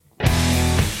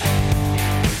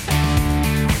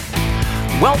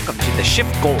Welcome to the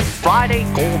Shift Gold Friday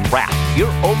Gold Wrap, your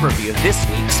overview of this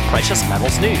week's precious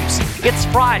metals news. It's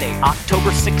Friday, October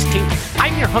 16th.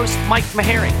 I'm your host, Mike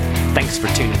Maharrey. Thanks for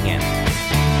tuning in.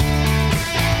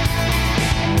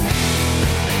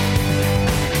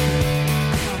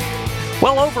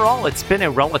 Well, overall, it's been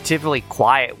a relatively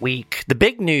quiet week. The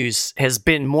big news has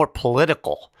been more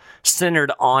political,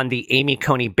 centered on the Amy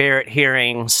Coney Barrett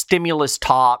hearing, stimulus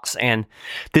talks, and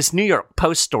this New York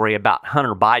Post story about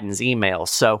Hunter Biden's emails.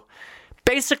 So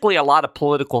basically a lot of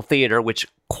political theater, which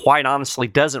quite honestly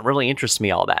doesn't really interest me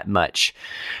all that much.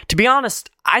 To be honest,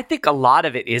 I think a lot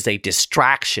of it is a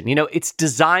distraction. It's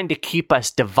designed to keep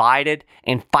us divided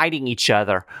and fighting each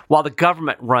other while the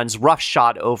government runs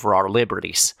roughshod over our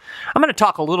liberties. I'm going to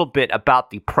talk a little bit about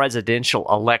the presidential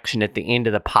election at the end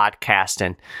of the podcast,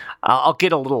 and I'll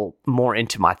get a little more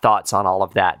into my thoughts on all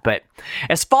of that. But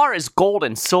as far as gold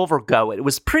and silver go, it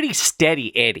was pretty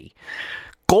steady Eddie.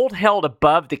 Gold held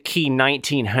above the key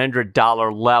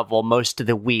 $1,900 level most of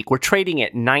the week. We're trading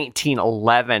at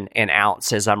 $1,911 an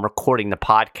ounce as I'm recording the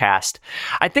podcast.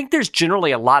 I think there's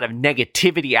generally a lot of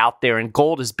negativity out there, and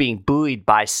gold is being buoyed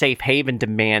by safe haven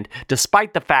demand,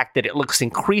 despite the fact that it looks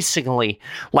increasingly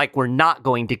like we're not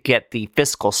going to get the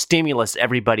fiscal stimulus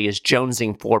everybody is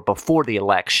jonesing for before the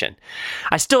election.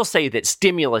 I still say that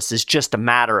stimulus is just a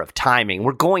matter of timing.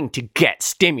 We're going to get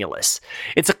stimulus.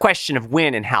 It's a question of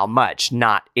when and how much,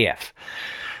 not if.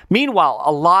 Meanwhile,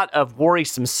 a lot of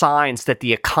worrisome signs that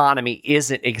the economy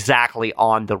isn't exactly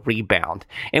on the rebound.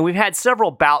 And we've had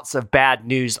several bouts of bad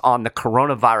news on the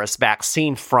coronavirus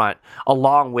vaccine front,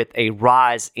 along with a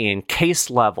rise in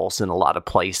case levels in a lot of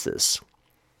places.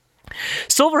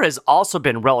 Silver has also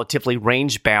been relatively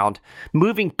range-bound,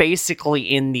 moving basically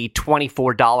in the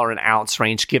 $24 an ounce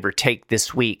range, give or take,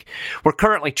 this week. We're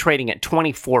currently trading at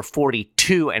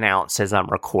 $24.42 an ounce as I'm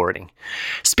recording.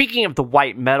 Speaking of the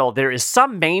white metal, there is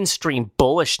some mainstream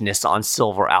bullishness on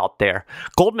silver out there.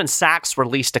 Goldman Sachs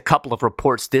released a couple of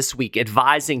reports this week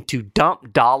advising to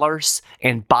dump dollars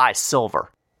and buy silver.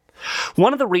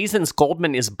 One of the reasons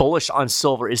Goldman is bullish on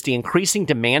silver is the increasing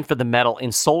demand for the metal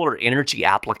in solar energy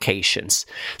applications.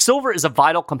 Silver is a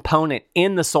vital component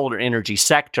in the solar energy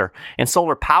sector, and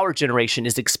solar power generation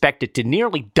is expected to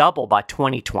nearly double by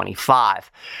 2025.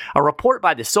 A report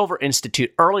by the Silver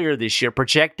Institute earlier this year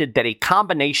projected that a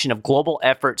combination of global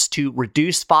efforts to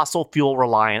reduce fossil fuel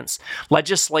reliance,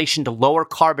 legislation to lower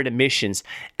carbon emissions,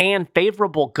 and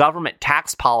favorable government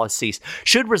tax policies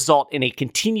should result in a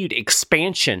continued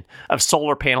expansion of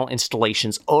solar panel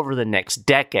installations over the next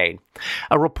decade.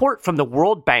 A report from the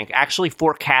World Bank actually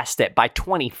forecasts that by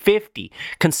 2050,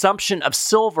 consumption of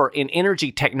silver in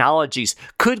energy technologies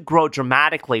could grow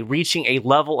dramatically, reaching a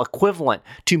level equivalent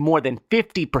to more than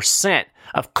 50%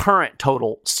 of current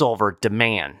total silver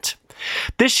demand.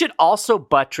 This should also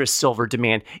buttress silver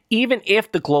demand, even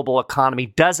if the global economy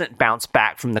doesn't bounce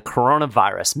back from the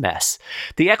coronavirus mess.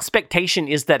 The expectation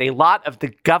is that a lot of the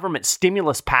government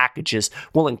stimulus packages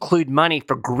will include money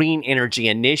for green energy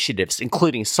initiatives,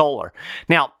 including solar.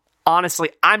 Now, honestly,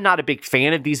 I'm not a big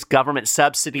fan of these government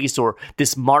subsidies or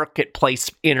this marketplace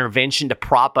intervention to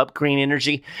prop up green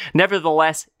energy.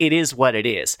 Nevertheless, it is what it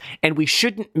is, and we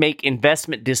shouldn't make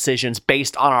investment decisions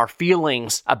based on our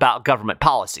feelings about government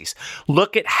policies.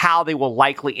 Look at how they will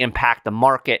likely impact the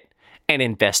market and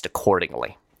invest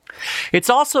accordingly. It's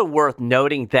also worth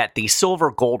noting that the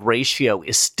silver-gold ratio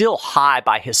is still high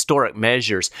by historic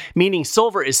measures, meaning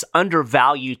silver is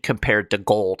undervalued compared to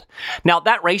gold. Now,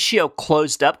 that ratio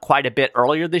closed up quite a bit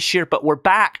earlier this year, but we're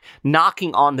back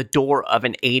knocking on the door of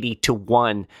an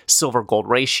 80-to-1 silver-gold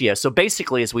ratio. So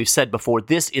basically, as we've said before,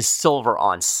 this is silver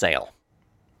on sale.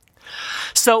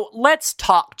 So let's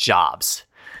talk jobs.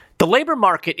 The labor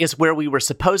market is where we were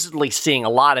supposedly seeing a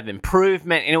lot of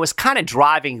improvement, and it was kind of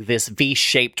driving this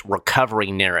V-shaped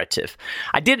recovery narrative.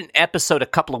 I did an episode a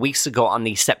couple of weeks ago on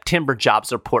the September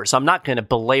jobs report, so I'm not going to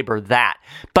belabor that.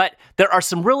 But there are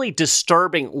some really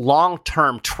disturbing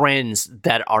long-term trends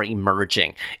that are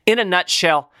emerging. In a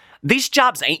nutshell, these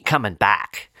jobs ain't coming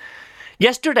back.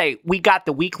 Yesterday, we got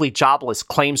the weekly jobless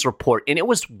claims report, and it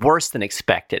was worse than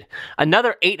expected.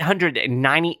 Another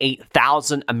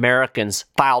 898,000 Americans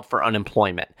filed for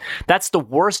unemployment. That's the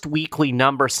worst weekly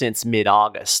number since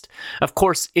mid-August. Of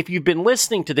course, if you've been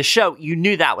listening to the show, you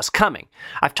knew that was coming.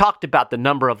 I've talked about the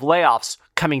number of layoffs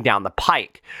coming down the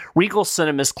pike. Regal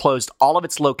Cinemas closed all of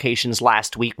its locations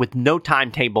last week with no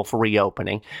timetable for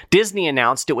reopening. Disney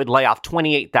announced it would lay off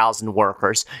 28,000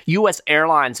 workers. U.S.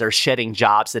 airlines are shedding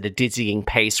jobs at a dizzying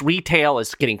pace. Retail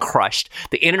is getting crushed.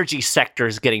 The energy sector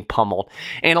is getting pummeled.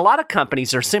 And a lot of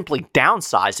companies are simply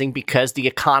downsizing because the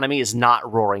economy is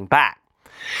not roaring back.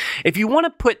 If you want to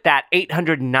put that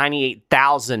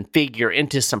 898,000 figure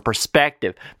into some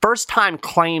perspective, first-time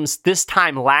claims this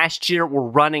time last year were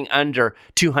running under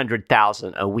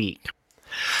 200,000 a week.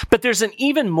 But there's an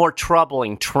even more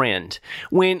troubling trend.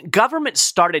 When government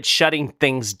started shutting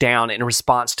things down in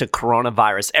response to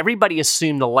coronavirus, everybody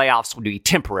assumed the layoffs would be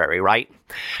temporary, right?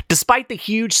 Despite the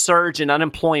huge surge in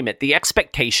unemployment, the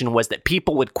expectation was that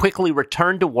people would quickly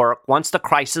return to work once the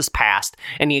crisis passed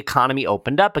and the economy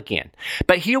opened up again.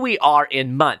 But here we are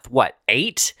in month,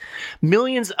 8?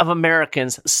 Millions of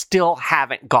Americans still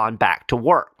haven't gone back to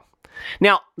work.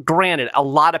 Now, granted, a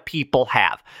lot of people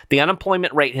have. The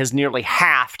unemployment rate has nearly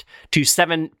halved to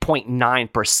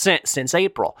 7.9% since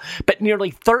April, but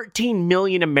nearly 13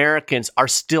 million Americans are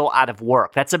still out of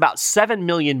work. That's about 7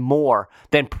 million more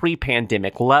than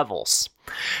pre-pandemic levels.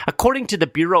 According to the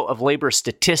Bureau of Labor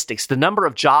Statistics, the number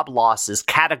of job losses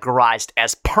categorized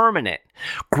as permanent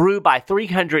grew by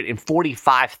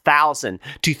 345,000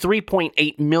 to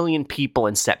 3.8 million people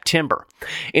in September.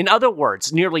 In other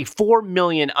words, nearly 4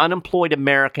 million unemployed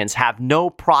Americans have no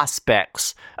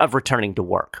prospects of returning to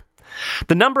work.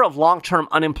 The number of long-term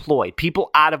unemployed,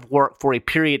 people out of work for a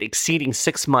period exceeding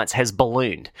 6 months, has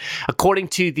ballooned. According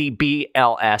to the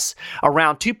BLS,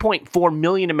 around 2.4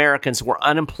 million Americans were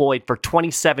unemployed for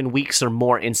 27 weeks or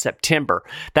more in September.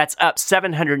 That's up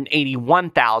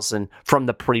 781,000 from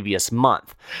the previous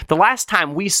month. The last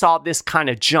time we saw this kind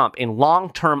of jump in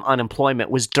long-term unemployment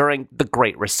was during the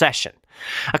Great Recession.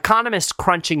 Economists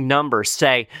crunching numbers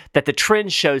say that the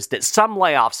trend shows that some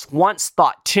layoffs once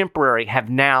thought temporary have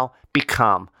now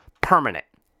become permanent.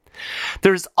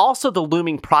 There's also the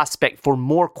looming prospect for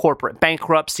more corporate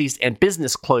bankruptcies and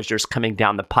business closures coming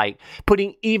down the pike,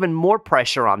 putting even more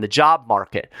pressure on the job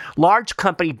market. Large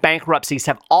company bankruptcies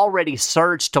have already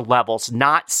surged to levels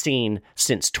not seen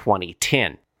since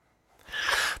 2010.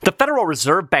 The Federal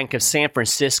Reserve Bank of San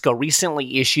Francisco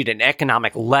recently issued an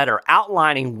economic letter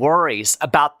outlining worries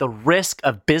about the risk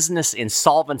of business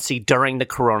insolvency during the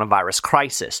coronavirus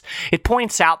crisis. It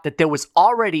points out that there was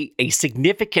already a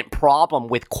significant problem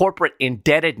with corporate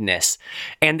indebtedness,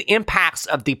 and the impacts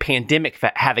of the pandemic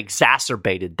have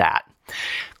exacerbated that.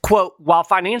 Quote, while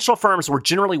financial firms were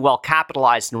generally well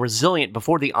capitalized and resilient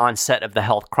before the onset of the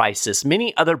health crisis,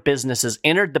 many other businesses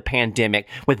entered the pandemic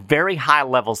with very high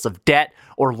levels of debt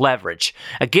or leverage.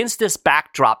 Against this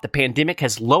backdrop, the pandemic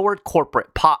has lowered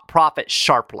corporate profits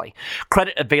sharply.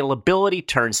 Credit availability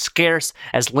turned scarce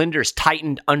as lenders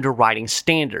tightened underwriting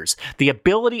standards. The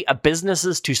ability of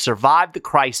businesses to survive the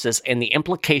crisis and the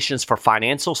implications for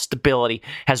financial stability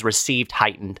has received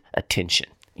heightened attention.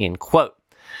 End quote.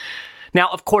 Now,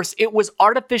 of course, it was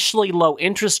artificially low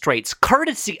interest rates,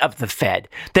 courtesy of the Fed,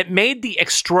 that made the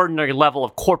extraordinary level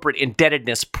of corporate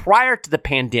indebtedness prior to the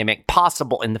pandemic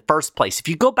possible in the first place. If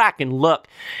you go back and look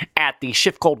at the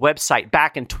SchiffGold website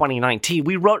back in 2019,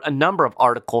 we wrote a number of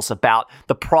articles about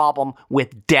the problem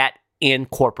with debt in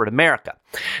corporate America.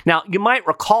 Now, you might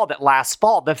recall that last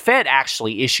fall, the Fed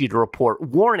actually issued a report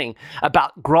warning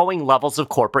about growing levels of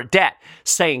corporate debt,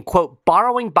 saying, quote,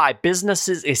 borrowing by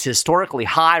businesses is historically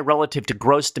high relative to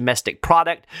gross domestic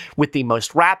product, with the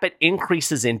most rapid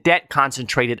increases in debt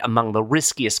concentrated among the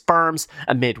riskiest firms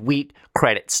amid weak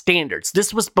credit standards.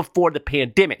 This was before the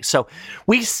pandemic. So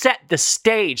we set the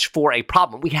stage for a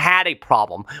problem. We had a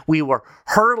problem. We were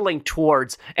hurtling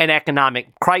towards an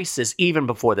economic crisis even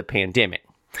before the pandemic.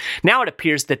 Now it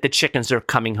appears that the chickens are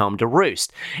coming home to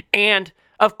roost. And,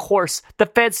 of course, the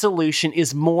Fed solution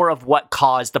is more of what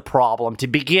caused the problem to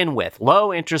begin with.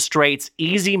 Low interest rates,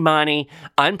 easy money,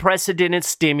 unprecedented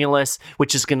stimulus,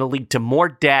 which is going to lead to more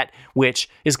debt, which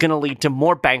is going to lead to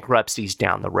more bankruptcies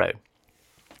down the road.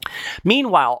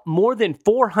 Meanwhile, more than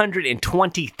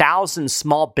 420,000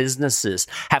 small businesses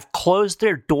have closed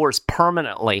their doors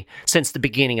permanently since the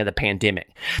beginning of the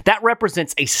pandemic. That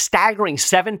represents a staggering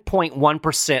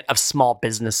 7.1% of small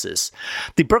businesses.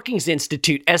 The Brookings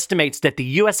Institute estimates that the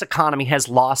U.S. economy has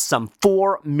lost some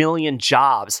 4 million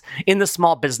jobs in the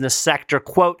small business sector,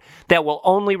 quote, that will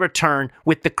only return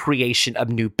with the creation of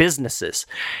new businesses.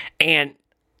 And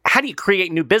how do you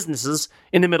create new businesses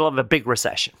in the middle of a big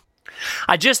recession?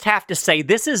 I just have to say,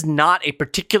 this is not a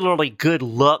particularly good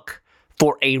look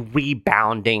for a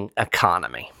rebounding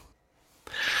economy.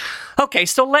 Okay,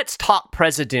 so let's talk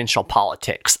presidential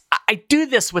politics. I do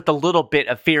this with a little bit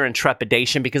of fear and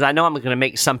trepidation because I know I'm going to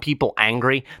make some people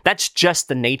angry. That's just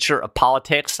the nature of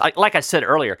politics. Like I said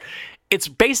earlier, it's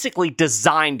basically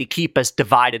designed to keep us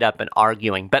divided up and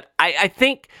arguing. But I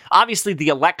think, obviously, the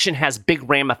election has big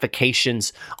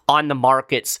ramifications on the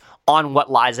markets, on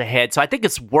what lies ahead. So I think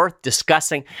it's worth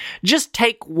discussing. Just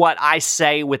take what I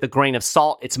say with a grain of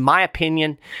salt. It's my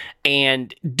opinion,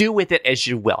 and do with it as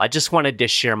you will. I just wanted to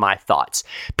share my thoughts.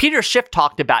 Peter Schiff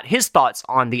talked about his thoughts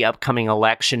on the upcoming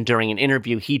election during an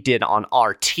interview he did on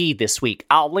RT this week.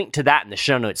 I'll link to that in the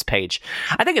show notes page.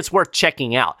 I think it's worth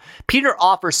checking out. Peter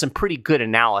offers some pretty good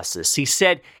analysis. He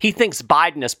said he thinks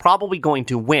Biden is probably going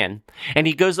to win, and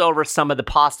he goes over some of the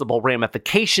possible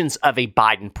ramifications of a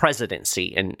Biden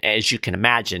presidency. And as you can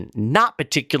imagine, not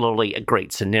particularly a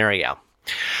great scenario.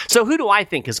 So who do I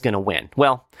think is going to win?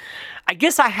 Well, I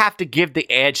guess I have to give the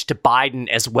edge to Biden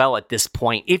as well at this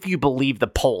point, if you believe the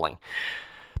polling.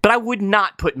 But I would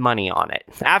not put money on it.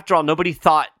 After all, nobody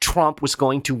thought Trump was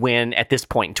going to win at this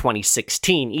point in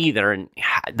 2016 either. And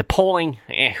the polling,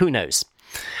 who knows?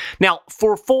 Now,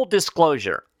 for full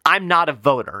disclosure, I'm not a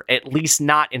voter, at least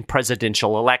not in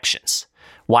presidential elections.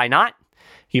 Why not?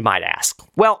 You might ask.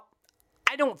 Well,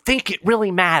 I don't think it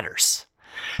really matters.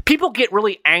 People get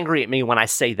really angry at me when I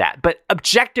say that, but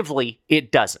objectively,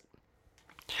 it doesn't.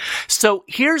 So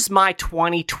here's my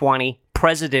 2020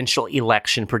 presidential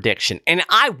election prediction, and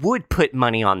I would put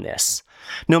money on this.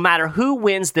 No matter who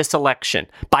wins this election,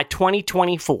 by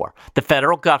 2024, the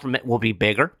federal government will be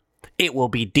bigger, it will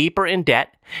be deeper in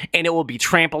debt, and it will be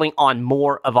trampling on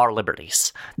more of our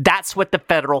liberties. That's what the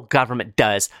federal government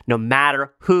does, no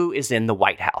matter who is in the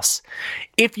White House.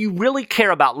 If you really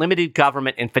care about limited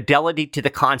government and fidelity to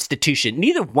the Constitution,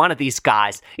 neither one of these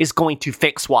guys is going to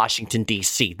fix Washington,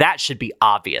 D.C. That should be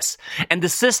obvious. And the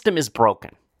system is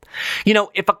broken. You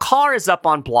know, if a car is up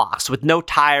on blocks with no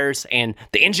tires and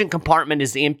the engine compartment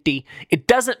is empty, it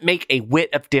doesn't make a whit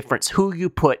of difference who you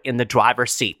put in the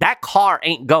driver's seat. That car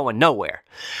ain't going nowhere.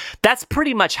 That's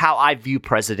pretty much how I view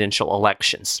presidential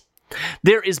elections.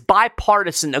 There is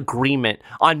bipartisan agreement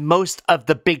on most of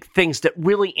the big things that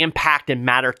really impact and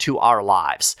matter to our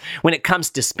lives. When it comes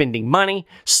to spending money,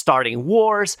 starting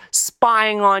wars,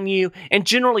 spying on you, and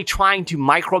generally trying to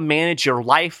micromanage your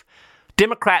life,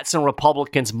 Democrats and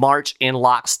Republicans march in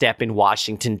lockstep in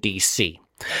Washington, D.C.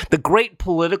 The great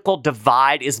political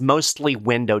divide is mostly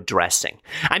window dressing.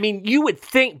 I mean, you would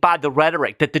think by the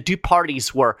rhetoric that the two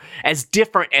parties were as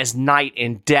different as night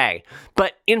and day.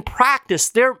 But in practice,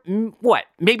 they're,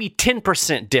 maybe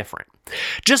 10% different.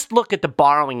 Just look at the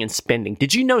borrowing and spending.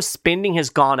 Did you know spending has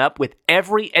gone up with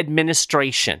every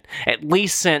administration, at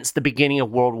least since the beginning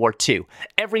of World War II?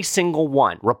 Every single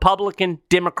one. Republican,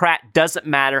 Democrat, doesn't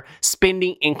matter.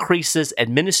 Spending increases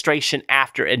administration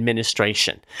after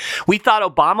administration. We thought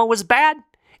Obama was bad,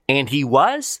 and he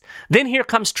was. Then here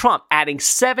comes Trump, adding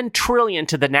 $7 trillion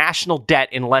to the national debt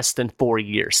in less than 4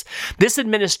 years. This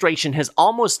administration has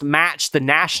almost matched the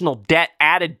national debt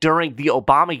added during the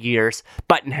Obama years,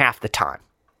 but in half the time.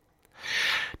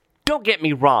 Don't get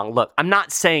me wrong. Look, I'm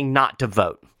not saying not to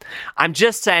vote. I'm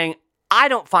just saying I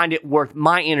don't find it worth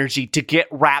my energy to get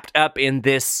wrapped up in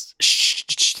this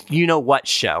you-know-what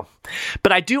show.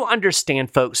 But I do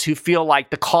understand folks who feel like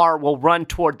the car will run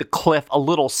toward the cliff a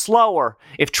little slower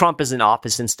if Trump is in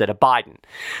office instead of Biden.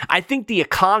 I think the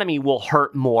economy will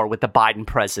hurt more with the Biden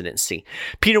presidency.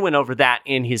 Peter went over that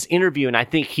in his interview, and I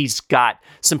think he's got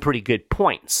some pretty good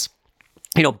points.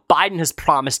 You know, Biden has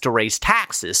promised to raise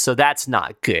taxes, so that's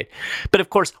not good. But of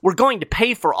course, we're going to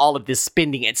pay for all of this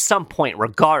spending at some point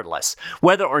regardless.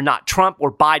 Whether or not Trump or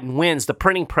Biden wins, the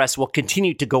printing press will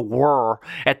continue to go whir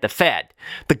at the Fed.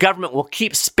 The government will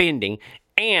keep spending,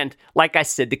 and like I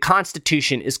said, the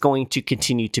Constitution is going to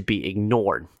continue to be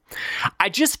ignored. I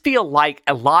just feel like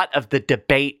a lot of the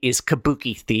debate is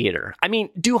kabuki theater. I mean,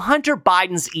 do Hunter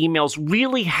Biden's emails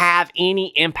really have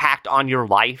any impact on your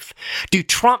life? Do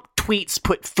Trump tweets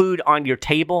put food on your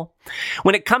table?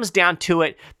 When it comes down to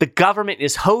it, the government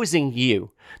is hosing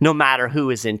you no matter who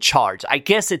is in charge. I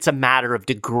guess it's a matter of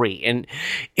degree. And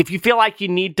if you feel like you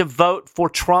need to vote for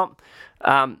Trump,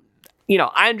 I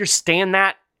understand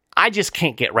that. I just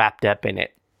can't get wrapped up in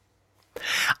it.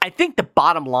 I think the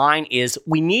bottom line is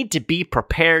we need to be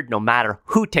prepared no matter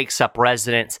who takes up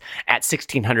residence at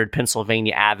 1600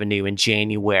 Pennsylvania Avenue in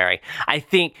January. I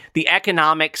think the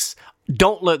economics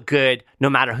don't look good no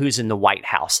matter who's in the White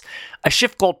House. A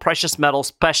Schiff Gold precious metal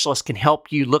specialist can help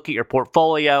you look at your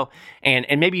portfolio and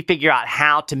maybe figure out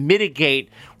how to mitigate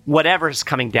whatever's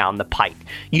coming down the pike,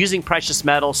 using precious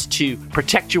metals to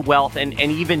protect your wealth and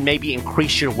even maybe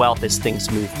increase your wealth as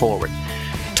things move forward.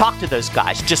 Talk to those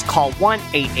guys. Just call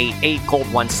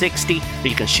 1-888-GOLD-160, or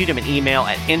you can shoot them an email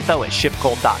at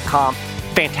info@schiffgold.com.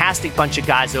 Fantastic bunch of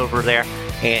guys over there,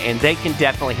 and they can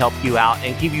definitely help you out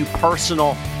and give you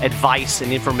personal advice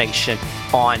and information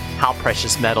on how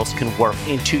precious metals can work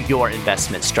into your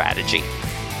investment strategy.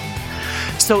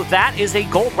 So that is a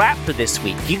gold wrap for this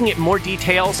week. You can get more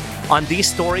details on these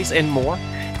stories and more.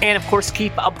 And of course,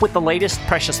 keep up with the latest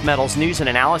precious metals news and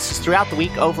analysis throughout the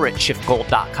week over at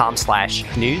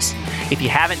shiftgold.com/news. If you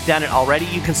haven't done it already,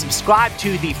 you can subscribe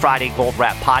to the Friday Gold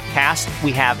Wrap podcast.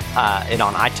 We have it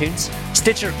on iTunes,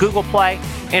 Stitcher, Google Play,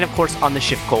 and of course on the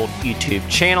Shift Gold YouTube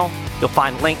channel. You'll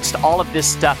find links to all of this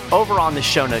stuff over on the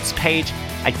show notes page.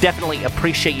 I definitely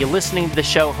appreciate you listening to the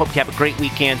show. Hope you have a great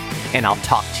weekend, and I'll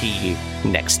talk to you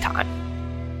next time.